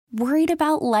Worried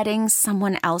about letting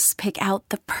someone else pick out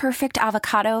the perfect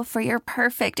avocado for your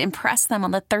perfect impress them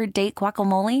on the third date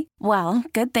guacamole? Well,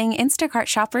 good thing Instacart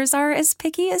shoppers are as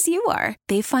picky as you are.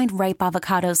 They find ripe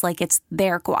avocados like it's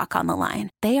their guac on the line.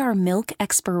 They are milk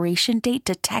expiration date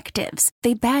detectives.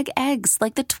 They bag eggs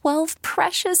like the 12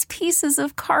 precious pieces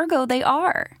of cargo they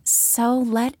are. So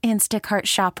let Instacart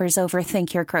shoppers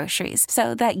overthink your groceries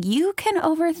so that you can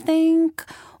overthink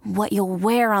what you'll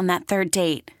wear on that third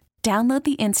date. Download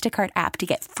the Instacart app to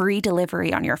get free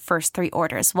delivery on your first 3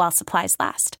 orders while supplies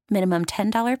last. Minimum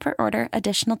 $10 per order.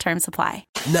 Additional terms apply.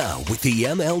 Now, with the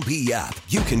MLB app,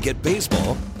 you can get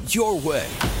baseball your way.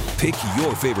 Pick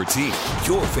your favorite team,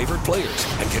 your favorite players,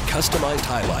 and get customized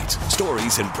highlights,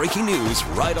 stories, and breaking news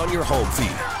right on your home feed.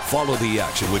 Follow the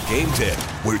action with Game 10,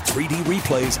 where 3D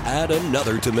replays add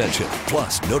another dimension.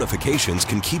 Plus, notifications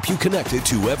can keep you connected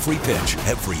to every pitch,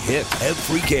 every hit,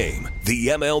 every game. The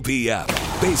MLB app.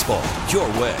 Baseball your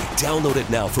way. Download it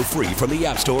now for free from the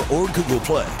App Store or Google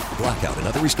Play. Blackout and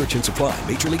other restrictions apply.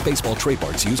 Major League Baseball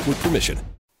trademarks used with permission.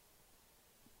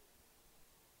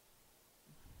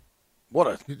 What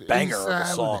a banger of a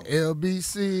song.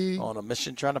 LBC. On a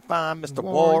mission trying to find Mr.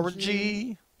 Warren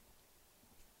G.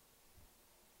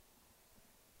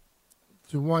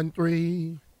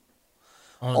 213.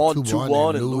 On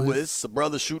 2-1 and Lewis. A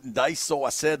brother shooting dice, so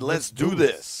I said, let's do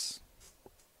this.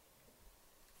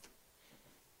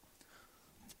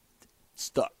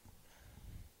 Stuck.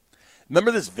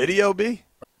 Remember this video, B?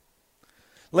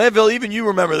 Landville, even you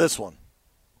remember this one.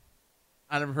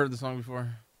 I never heard the song before.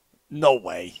 No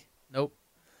way. Nope.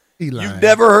 You've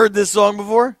never heard this song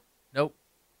before? Nope.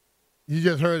 You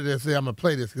just heard it and say, I'm going to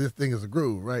play this because this thing is a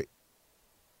groove, right?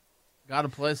 Got to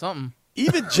play something.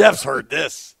 Even Jeff's heard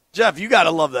this. Jeff, you got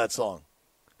to love that song.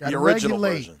 Gotta the original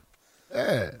regulate. version.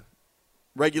 Yeah.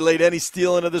 Regulate any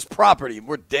stealing of this property.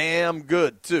 We're damn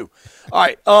good, too. All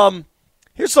right.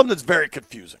 Here's something that's very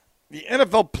confusing. The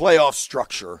NFL playoff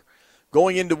structure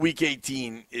going into Week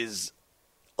 18 is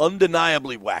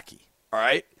undeniably wacky, all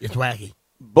right? It's wacky.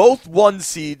 Both 1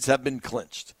 seeds have been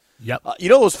clinched. Yep. You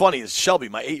know what's funny is Shelby,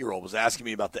 my 8-year-old, was asking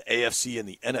me about the AFC and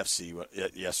the NFC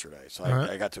yesterday, so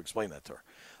I got to explain that to her.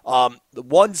 The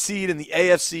 1 seed in the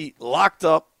AFC locked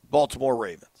up Baltimore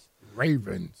Ravens.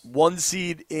 1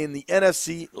 seed in the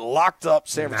NFC locked up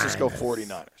San Francisco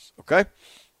 49ers, okay?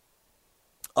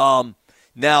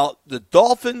 Now, the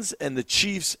Dolphins and the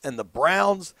Chiefs and the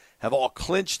Browns have all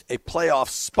clinched a playoff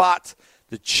spot.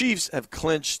 The Chiefs have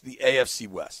clinched the AFC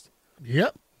West.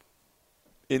 Yep.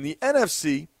 In the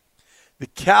NFC, the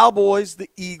Cowboys, the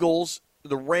Eagles,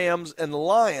 the Rams, and the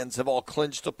Lions have all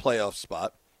clinched a playoff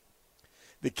spot.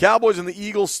 The Cowboys and the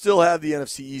Eagles still have the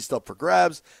NFC East up for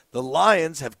grabs. The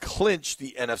Lions have clinched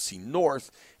the NFC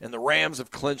North, and the Rams have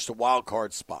clinched a wild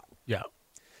card spot. Yeah.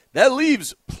 That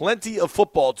leaves plenty of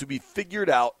football to be figured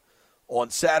out on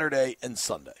Saturday and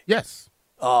Sunday. Yes.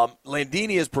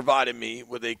 Landini has provided me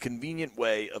with a convenient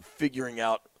way of figuring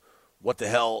out what the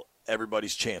hell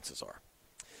everybody's chances are.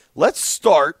 Let's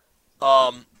start.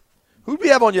 Who did we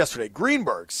have on yesterday?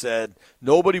 Greenberg said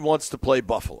nobody wants to play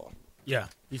Buffalo. Yeah,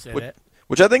 he said that.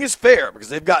 Which I think is fair because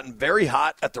they've gotten very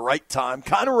hot at the right time.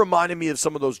 Kind of reminded me of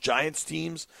some of those Giants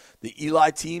teams, the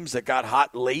Eli teams that got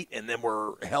hot late and then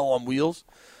were hell on wheels.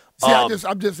 See,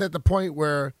 I'm just at the point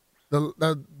where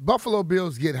the Buffalo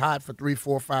Bills get hot for 3,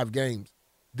 4, 5 games.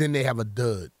 Then they have a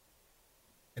dud.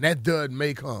 And that dud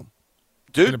may come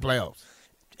in the playoffs.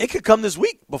 It could come this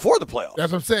week before the playoffs.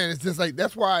 That's what I'm saying. It's just like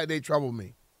that's why they trouble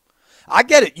me. I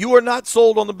get it. You are not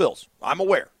sold on the Bills. I'm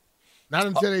aware. Not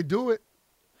until they do it.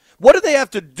 What do they have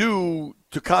to do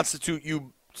to constitute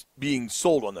you being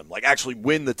sold on them? Like actually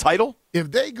win the title?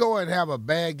 If they go and have a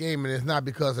bad game and it's not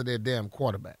because of their damn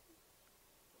quarterback.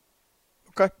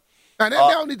 Okay. Now, they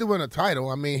don't need to win a title.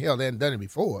 I mean, hell, they haven't done it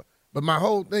before. But my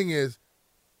whole thing is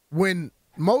when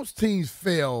most teams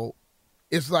fail,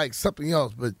 it's like something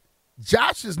else. But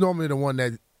Josh is normally the one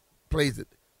that plays it,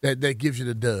 that gives you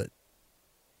the dud.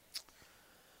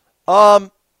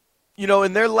 You know,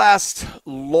 in their last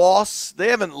loss,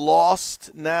 they haven't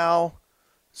lost now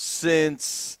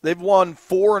since they've won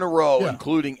 4 in a row,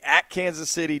 including at Kansas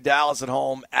City, Dallas at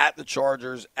home, at the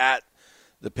Chargers, at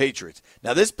the Patriots.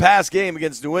 Now, this past game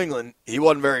against New England, he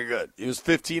wasn't very good. He was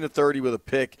 15 of 30 with a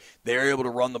pick. They were able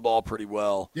to run the ball pretty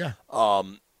well. Yeah.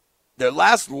 Their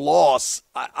last loss,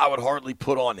 I would hardly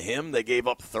put on him. They gave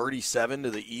up 37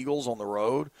 to the Eagles on the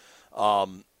road.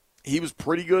 He was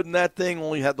pretty good in that thing,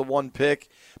 only had the 1 pick.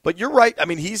 But you're right. I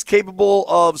mean, he's capable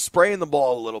of spraying the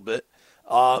ball a little bit.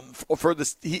 I'd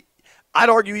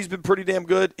argue he's been pretty damn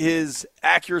good. His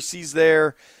accuracy's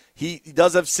there. He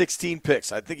does have 16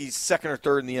 picks. I think he's second or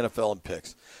third in the NFL in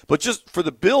picks. But just for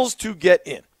the Bills to get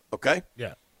in, Okay?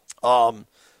 Yeah.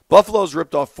 Buffalo's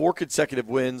ripped off 4 consecutive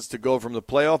wins to go from the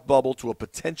playoff bubble to a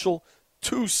potential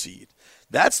 2 seed.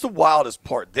 That's the wildest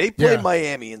part. They play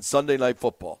Miami in Sunday Night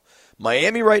Football.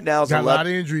 Miami right now is got a lot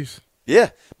of injuries. Yeah,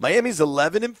 Miami's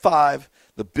 11-5.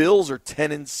 The Bills are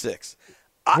 10-6.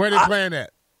 Where are they playing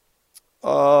at?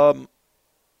 I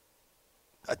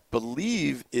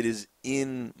believe it is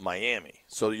in Miami,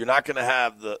 so you're not going to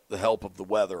have the help of the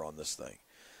weather on this thing.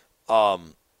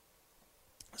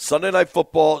 Sunday Night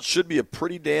Football should be a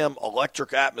pretty damn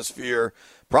electric atmosphere.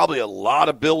 Probably a lot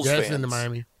of Bills fans in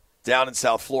Miami. down in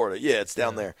South Florida. Yeah, it's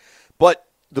down there. But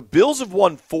the Bills have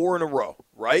won 4 in a row,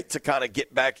 right, to kind of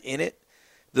get back in it.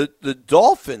 The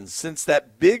Dolphins, since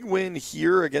that big win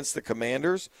here against the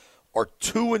Commanders, are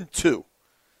 2-2,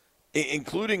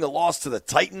 including a loss to the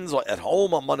Titans at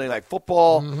home on Monday Night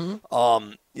Football.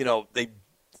 Mm-hmm.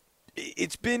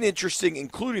 It's been interesting,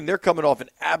 including they're coming off an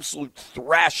absolute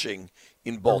thrashing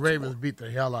in Baltimore. The Ravens beat the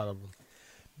hell out of them.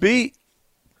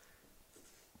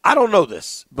 I don't know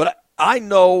this, but I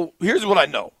know – here's what I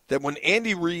know, that when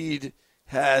Andy Reid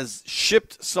has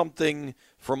shipped something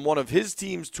from one of his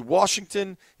teams to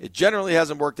Washington, it generally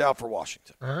hasn't worked out for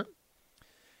Washington. Uh-huh.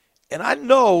 And I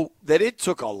know that it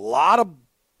took a lot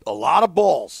of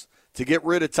balls to get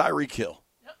rid of Tyreek Hill.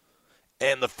 Yep.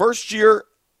 And the first year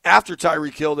after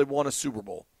Tyreek Hill, they won a Super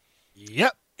Bowl.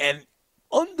 Yep. And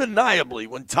undeniably,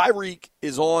 when Tyreek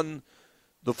is on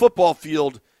the football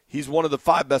field, he's one of the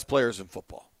 5 best players in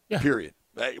football, period.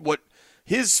 What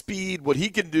his speed, what he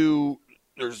can do,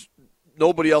 there's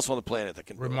nobody else on the planet that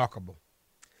can do it. Remarkable.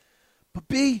 But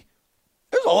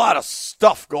there's a lot of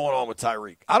stuff going on with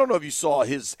Tyreek. I don't know if you saw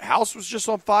his house was just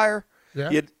on fire.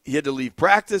 Yeah. He had to leave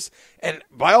practice. And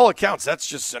by all accounts, that's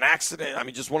just an accident. I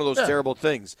mean, just one of those terrible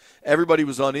things. Everybody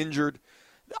was uninjured.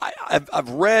 I've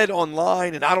read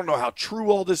online, and I don't know how true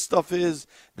all this stuff is,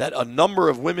 that a number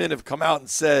of women have come out and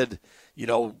said,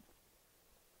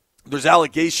 there's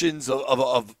allegations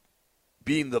of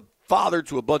being the father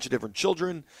to a bunch of different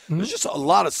children. Mm-hmm. There's just a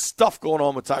lot of stuff going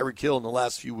on with Tyreek Hill in the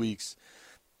last few weeks.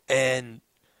 And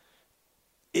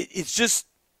it's just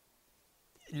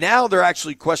now they're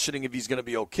actually questioning if he's going to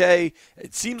be okay.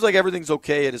 It seems like everything's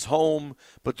okay at his home,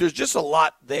 but there's just a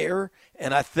lot there.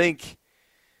 And I think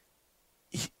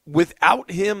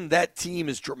without him, that team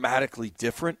is dramatically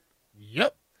different.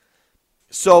 Yep.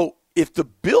 So if the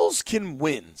Bills can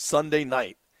win Sunday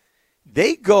night,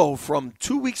 they go from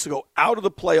 2 weeks ago out of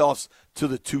the playoffs to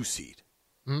the 2 seed,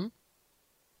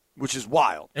 which is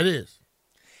wild. It is.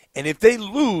 And if they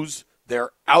lose, they're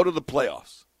out of the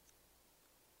playoffs.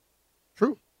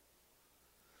 True.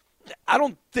 I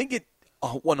don't think it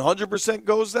 100%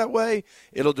 goes that way.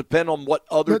 It'll depend on what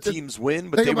other teams win,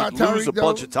 but they would lose a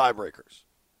bunch of tiebreakers.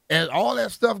 And all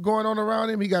that stuff going on around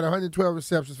him, he got 112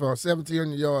 receptions for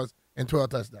 1,700 yards and 12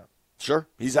 touchdowns. Sure.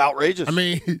 He's outrageous. I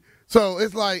mean, so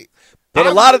it's like. But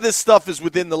a lot of this stuff is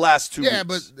within the last 2 weeks. Yeah,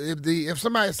 but if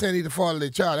somebody's saying he's the father of their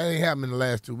child, that ain't happened in the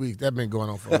last 2 weeks. That's been going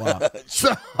on for a while.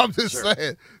 So I'm just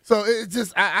saying. So it's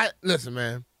just, I listen,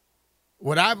 man.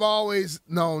 What I've always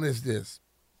known is this.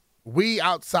 We,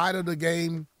 outside of the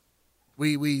game,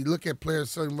 we look at players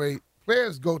a certain way.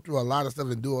 Players go through a lot of stuff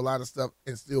and do a lot of stuff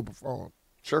and still perform.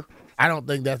 Sure. I don't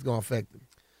think that's going to affect them.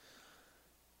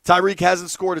 Tyreek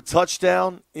hasn't scored a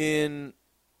touchdown in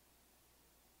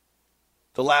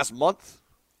the last month.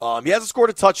 He hasn't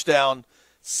scored a touchdown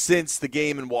since the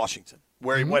game in Washington,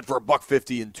 where he went for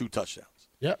 $150 and 2 touchdowns.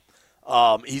 Yep.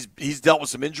 He's dealt with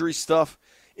some injury stuff.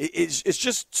 It's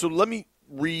just so. Let me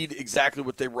read exactly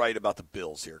what they write about the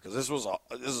Bills here, because this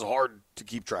is hard to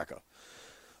keep track of.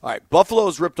 All right, Buffalo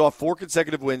has ripped off 4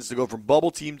 consecutive wins to go from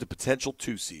bubble team to potential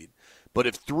 2 seed. But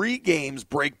if 3 games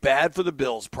break bad for the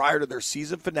Bills prior to their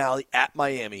season finale at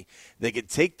Miami, they could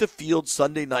take the field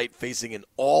Sunday night facing an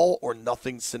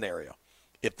all-or-nothing scenario.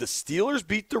 If the Steelers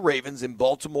beat the Ravens in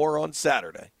Baltimore on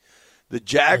Saturday, the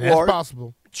Jaguars – that's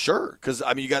possible. Sure, because,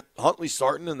 you got Huntley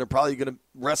starting, and they're probably going to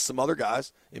rest some other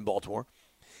guys in Baltimore.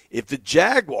 If the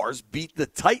Jaguars beat the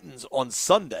Titans on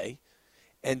Sunday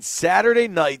and Saturday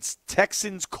night's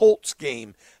Texans-Colts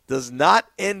game does not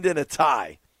end in a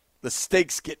tie, the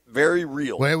stakes get very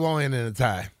real. Well, it won't end in a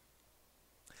tie.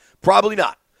 Probably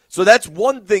not. So that's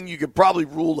one thing you could probably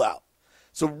rule out.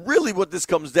 So really what this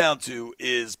comes down to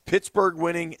is Pittsburgh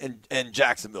winning and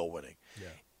Jacksonville winning. Yeah.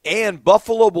 And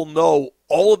Buffalo will know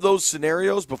all of those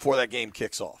scenarios before that game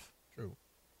kicks off. True.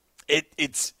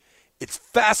 It's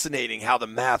fascinating how the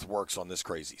math works on this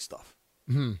crazy stuff.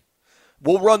 Mm-hmm.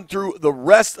 We'll run through the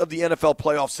rest of the NFL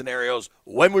playoff scenarios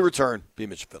when we return. Be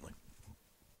Mitchell Finley.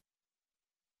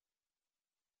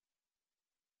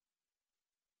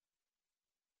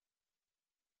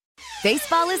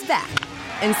 Baseball is back,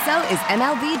 And so is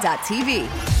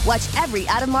MLB.tv. Watch every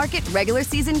out-of-market, regular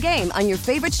season game on your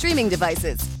favorite streaming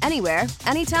devices. Anywhere,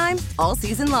 anytime, all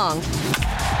season long.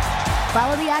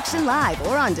 Follow the action live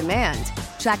or on demand.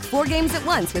 Track 4 games at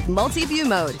once with multi-view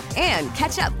mode and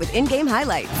catch up with in-game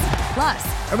highlights.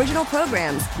 Plus, original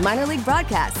programs, minor league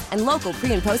broadcasts, and local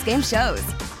pre- and post-game shows.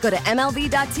 Go to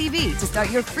MLB.tv to start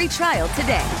your free trial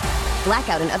today.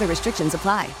 Blackout and other restrictions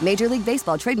apply. Major League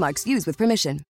Baseball trademarks used with permission.